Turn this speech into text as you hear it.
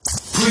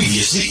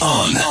Previously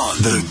on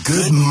the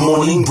Good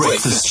Morning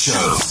Breakfast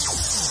Show.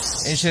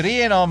 En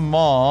Shéri en haar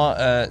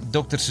ma,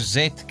 Dr.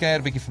 Suzette,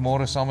 kuier bietjie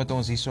vanmôre saam met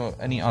ons hier so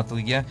in die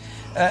ateljee.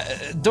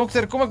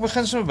 Dokter, kom ek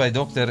begin so by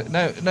dokter.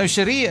 Nou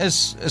Shéri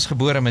is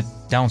gebore met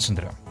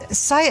Downsindroom.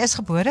 Sy is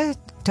gebore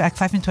toe ek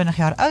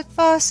 25 jaar oud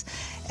was,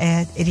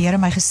 het die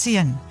Here my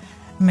geseën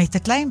met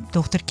 'n klein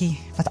dogtertjie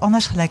wat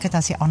anders gelyk het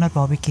as die ander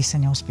babietjies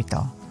in die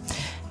hospitaal.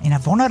 En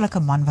 'n wonderlike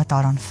man wat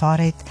haar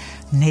aanvaar het,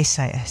 nes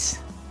sy is.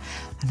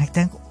 En ek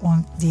dink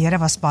die Here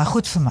was baie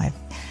goed vir my,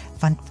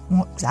 want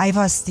hy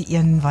was die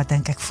een wat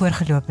dink ek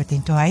voorgeloop het,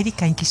 en toe hy die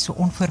kindjie so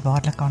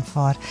onvoorwaardelik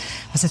aanvaar,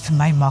 was dit vir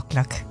my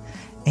maklik,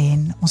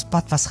 en ons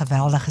pad was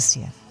geweldig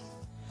geseën.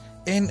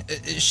 En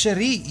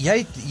Shéri,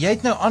 jy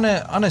het nou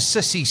ander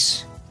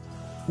sissies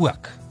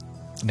ook,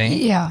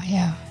 nee? Ja.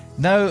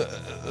 Nou,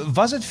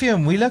 was dit vir jou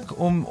moeilik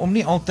om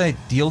nie altyd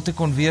deel te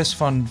kon wees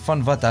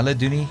van wat hulle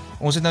doen nie?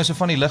 Ons het nou so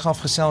van die lig af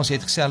gesels, jy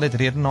het gesê hulle het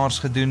redenaars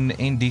gedoen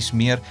en dies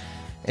meer,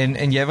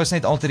 en jy was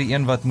net altyd die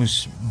een wat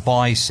moes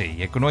bye sê,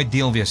 jy kon nooit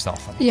deel wees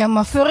daarvan. Ja,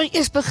 maar voor ek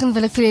eers begin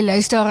wil ek vir die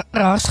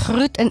luisteraars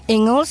groet in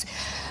Engels.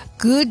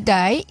 Good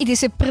day, it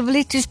is a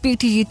privilege to speak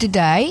to you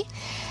today.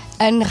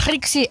 In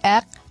Grieks sê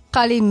ek,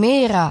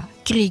 Kalimera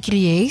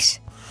Kriekries.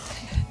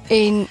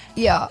 En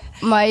ja,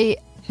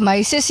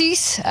 my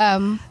sissies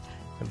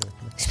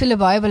speel 'n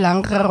baie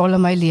belangrike rol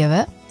in my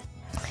lewe.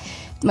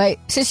 My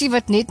sissie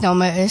wat net na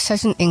my is,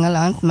 sy's in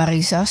Engeland,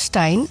 Marisa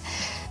Stein.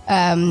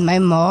 My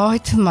ma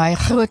het vir my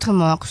groot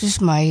gemaak soos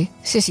my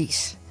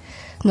sissies.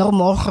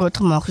 Normaal groot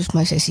gemaak soos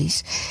my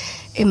sissies.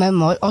 En my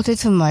ma het altyd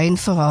vir my en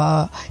vir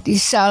haar die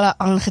selle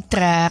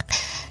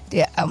aangetrek,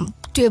 die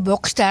 2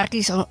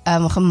 bokstertjies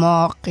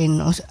gemaak,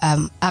 en ons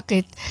ek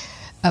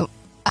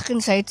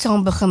en sy het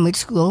saam begin met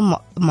skool,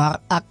 maar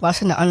ek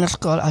was in 'n ander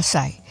skool as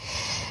sy.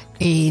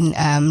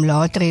 En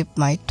later het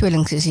my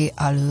tweelingsissie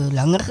al hoe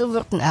langer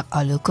geword en ek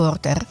al hoe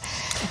korter.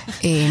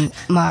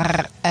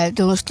 Maar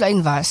toe ons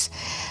klein was,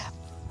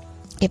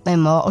 het my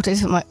ma altyd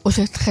vir my, ons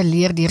het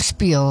geleer deur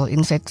speel,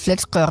 en sy het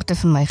flitskaarte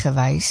vir my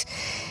gewys.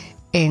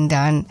 En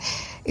dan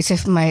het sy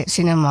vir my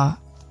cinema,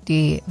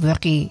 die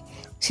woordjie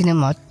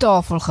cinema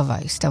tafel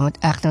gewys. Dan moet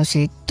ek nou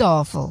sê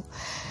tafel.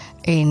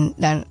 En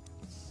dan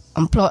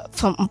in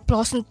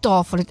plaas van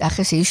tafel het ek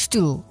gesê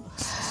stoel.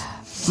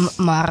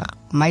 Maar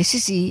my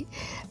sussie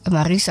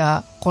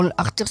Marisa kon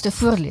agterste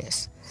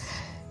voorlees.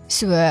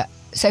 So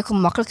sy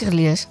kon makliker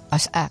lees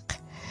as ek.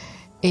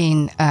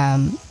 En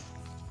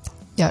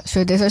ja,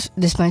 so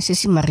dis my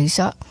sussie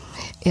Marisa.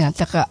 En dan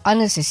het ek 'n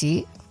ander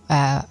sussie,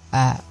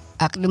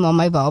 ek noem maar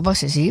my baba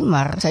sussie,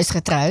 maar sy is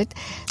getroud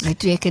met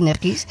 2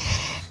 kindertjies.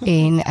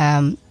 En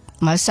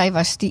maar sy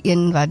was die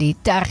een wat die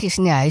tergies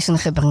in die huis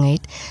ingebring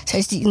het. Sy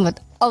is die een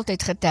wat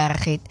altyd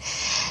geterg het.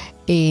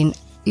 En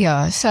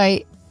ja,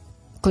 sy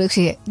kon ek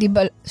sê,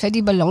 sy het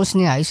die balans in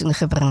die huis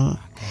ingebring.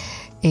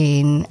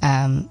 En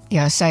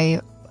ja, sy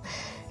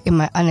en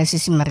my ander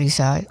sussie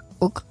Marisa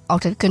ook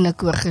altyd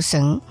kinderkoor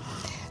gesing.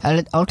 Hulle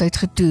het altyd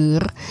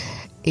getoer,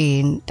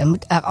 en dan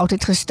moet ek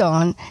altyd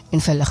gestaan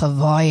en vir hulle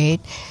gewaai het.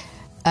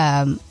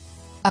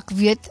 Ek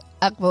weet,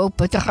 ek wou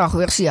bitter graag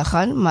oorsee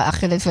gaan, maar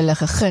ek het dit vir hulle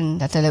gegee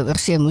dat hulle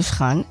oorsee moes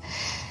gaan.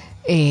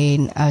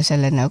 En as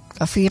hulle nou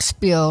klavier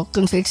speel,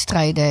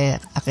 konfetstryde,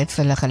 ek het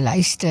vir hulle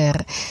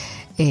geluister.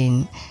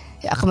 En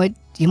ja,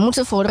 jy moet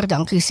se vader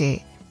dankie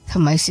sê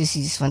vir my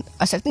sissies, want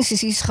as ek nie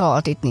sissies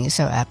gehad het nie,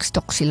 sou ek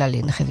stoksiel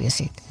alleen gewees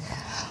het.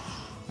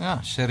 Ja,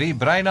 Shéri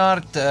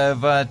Brynard,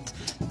 wat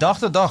dag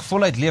tot dag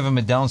voluit lewe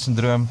met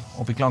Downsindroom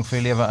op die klank van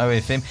jou lewe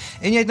ou FM.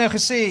 En jy het nou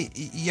gesê,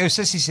 jou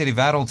sissies het die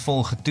wêreld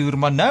vol getoer,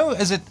 maar nou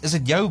is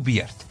dit jou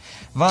beurt.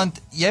 Want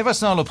jy was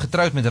nou al op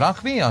getroud met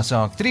rugby as 'n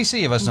aktrise,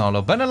 jy was nou al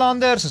op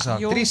binnelanders as 'n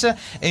aktrise,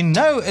 en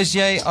nou is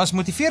jy as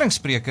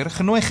motiveringsspreker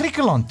genooi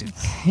Griekeland toe.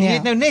 Ja. Jy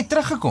het nou net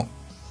teruggekom.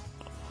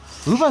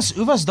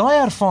 Hoe was daai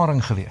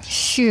ervaring gewees?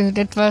 Sjoe,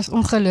 dit was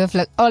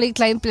ongelooflik. Al die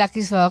klein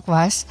plekkies waar ek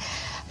was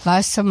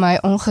vir my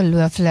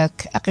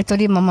ongelooflik. Ek het tot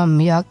die Mamma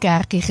Mia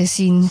kerkie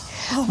gesien,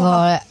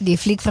 waar die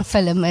fliek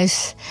verfilm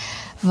is,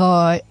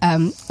 waar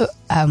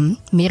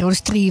Meryl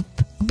Streep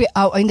op die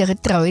ou einde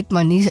getrou het,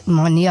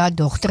 maar nie haar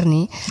dogter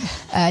nie.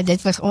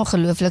 Dit was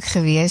ongelooflik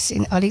gewees,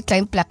 en al die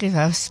klein plekkies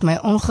was my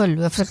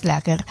ongelooflik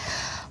lekker.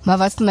 Maar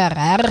wat my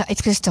regtig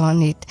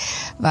uitgestaan het,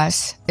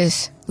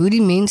 is hoe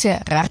die mense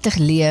regtig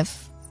leef,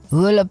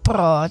 hoe hulle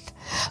praat,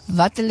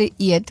 wat hulle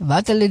eet,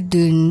 wat hulle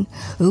doen,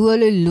 hoe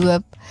hulle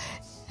loop,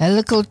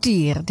 hulle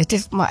kultuur. Dit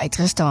het my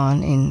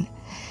uitgestaan, en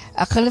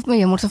ek wil net my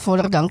Hemelse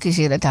Vader dankie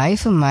sê dat hy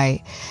vir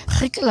my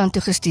Griekeland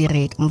toe gestuur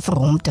het om vir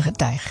hom te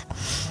getuig.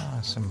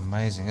 That's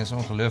amazing, is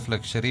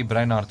ongelooflik. Shéri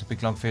Brynard op die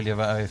klank van jou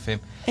lewe ou FM.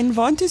 En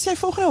waartoe is jy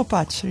volgende op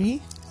pad,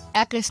 Shéri?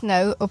 Ek is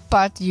nou op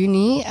pad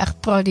Junie, ek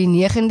praat die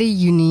 9de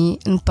Junie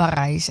in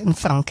Parys in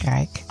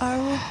Frankryk.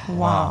 Oh,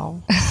 wow.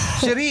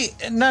 Shéri,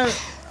 nou,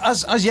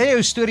 as jy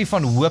jou storie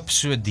van hoop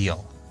so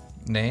deel,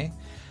 nee?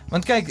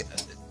 Want kyk,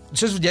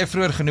 soos wat jy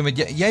vroeër genoem het,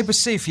 jy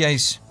besef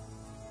jy's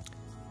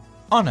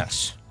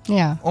anders.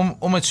 Ja.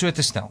 Om het so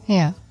te stel.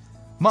 Ja.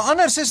 Maar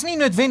anders is nie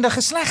noodwendig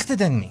 'n slegte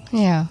ding nie.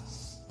 Ja.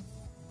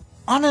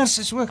 Anders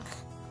is ook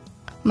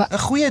Maar- 'n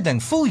goeie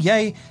ding. Voel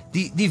jy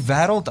die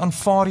wêreld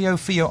aanvaar jou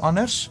vir jou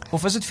anders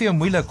of is dit vir jou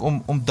moeilik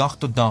om dag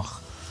tot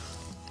dag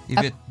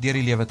weet deur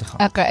die lewe te gaan?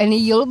 Ek in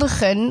die heel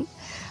begin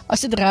was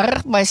dit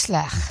regtig baie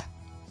sleg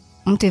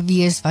om te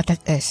wees wat ek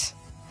is.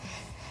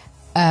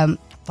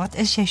 Wat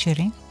is jy,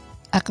 Shéri?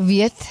 Ek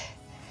weet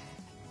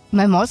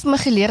my ma het my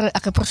geleer dat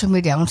ek 'n persoon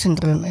met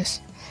Downsindroom is.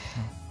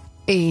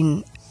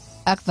 En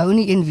ek wou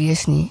nie een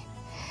wees nie.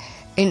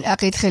 En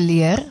ek het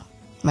geleer,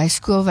 my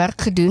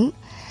skoolwerk gedoen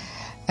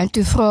en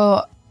toe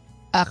vra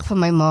ek vir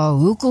my ma,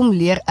 hoekom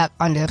leer ek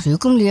anders?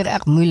 Hoekom leer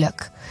ek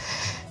moeilik?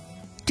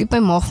 Toe het my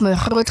ma vir my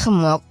groot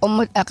gemaak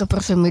omdat ek 'n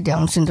persoon met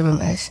Downsindroom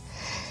is.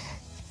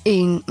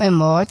 En my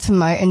ma het vir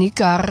my in die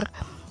kar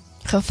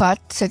gevat,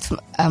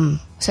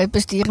 sy het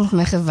bestuur met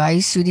my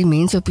gewys hoe die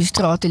mense op die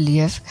strate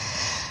leef.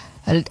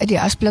 Hulle het uit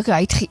die asblikke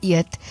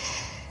uitgeëet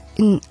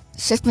en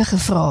sy het my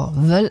gevra,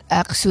 wil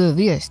ek so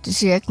wees? Toe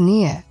sê ek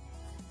nee.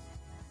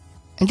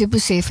 En toe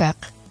besef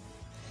ek,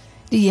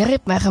 die Here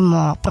het my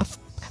gemaak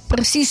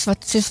presies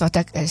soos wat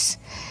ek is.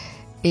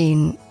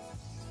 En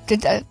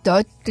dit ek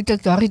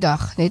daardie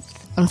dag net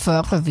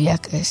aanvaar vir wie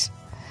ek is.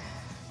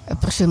 'n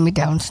persoon met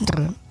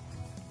Downsindroom.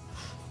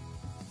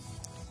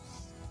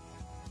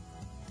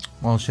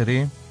 Wel,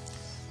 Shéri,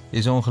 jy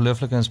is 'n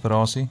ongelooflike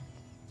inspirasie.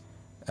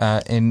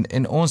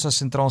 En ons as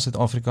Sentraal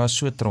Suid-Afrika is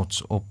so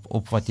trots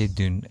op wat jy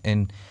doen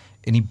en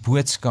die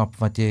boodskap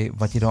wat jy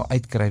daar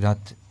uitkry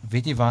dat,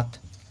 weet jy wat,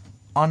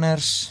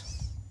 anders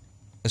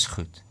is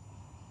goed.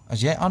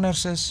 As jy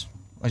anders is,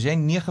 as jy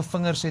 9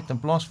 vingers het in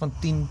plaas van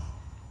 10,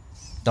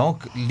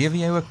 dalk lewe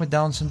jy ook met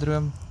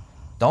Downsindroom,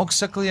 dalk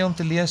sukkel jy om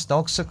te lees,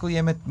 dalk sukkel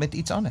jy met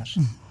iets anders.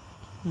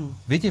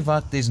 Weet jy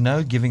wat, there's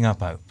no giving up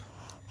hope.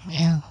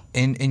 Ja.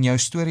 En jou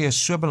storie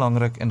is so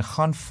belangrik en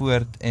gaan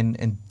voort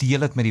en deel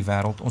dit met die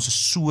wêreld. Ons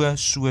is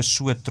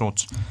so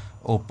trots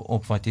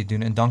op wat jy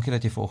doen en dankie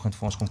dat jy vanoggend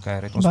vir ons kom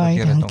kuier het. Ons Baie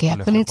waardeer dit dankie. Ek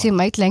wil net ongelooflik. sê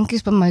my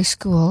kleintjies by my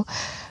skool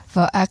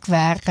waar ek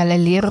werk, hulle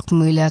leer ook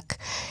moeilik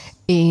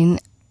en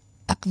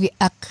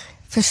ek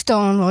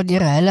verstaan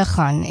waardeur hulle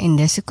gaan en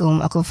dis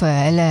hoekom ek wil vir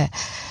hulle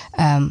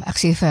ek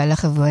sê vir hulle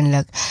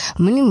gewoonlik,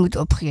 moenie moed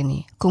opgee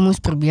nie. Kom ons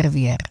probeer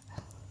weer.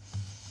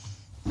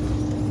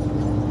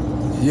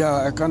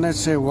 Ja, ek kan net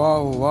sê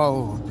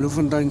wow,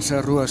 Bloemfontein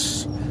se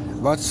roos.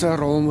 Wat 'n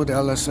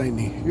rolmodel is hy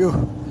nie.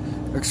 Joe,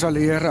 ek sal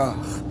die Here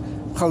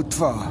goud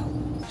vaar.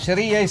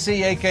 Shéri, jy sê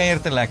jy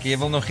kuier te lekker, jy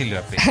wil nog nie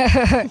loop nie.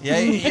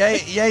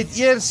 jy het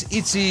eers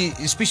ietsie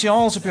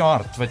spesiaals op jou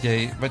hart wat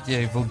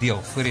jy wil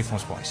deel voor jy vir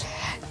ons baie.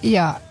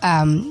 Ja,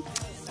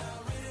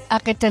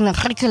 ek het in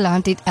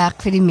Griekeland het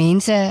ek vir die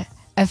mense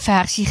 'n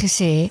versie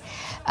gesê.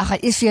 Ek gaan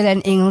eers vir julle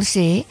in Engels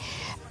sê,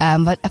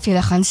 wat ek vir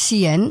julle gaan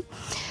seën.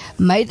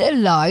 May the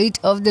light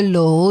of the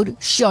Lord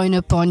shine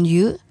upon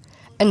you.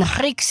 In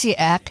Griek sê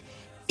ek,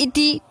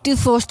 iti tu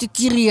fos tu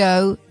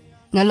kyrio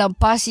na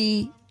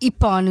lampasi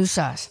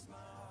ipanusas.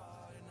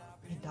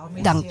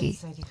 Dankie.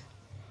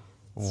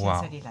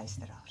 Wow.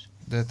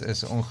 Dit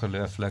is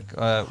ongelooflik.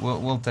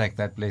 We'll take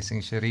that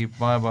blessing, Shéri.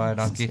 Baie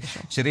dankie.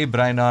 Shéri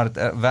Brynard,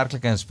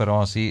 werklike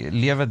inspirasie.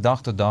 Lewe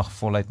dag tot dag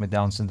voluit met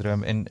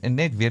Downsindroom en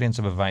net weer eens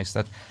 'n bewys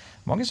dat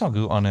maak nie saak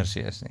hoe anders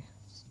jy is nie.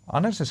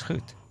 Anders is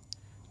goed.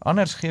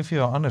 Anders gee vir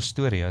jou 'n ander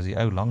storie as die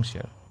ou langs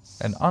jou.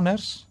 En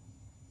anders,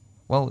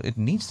 well, it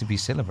needs to be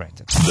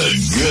celebrated.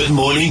 The Good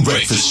Morning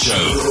Breakfast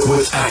Show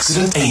with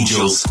Accident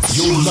Angels.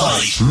 Your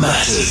life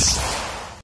matters.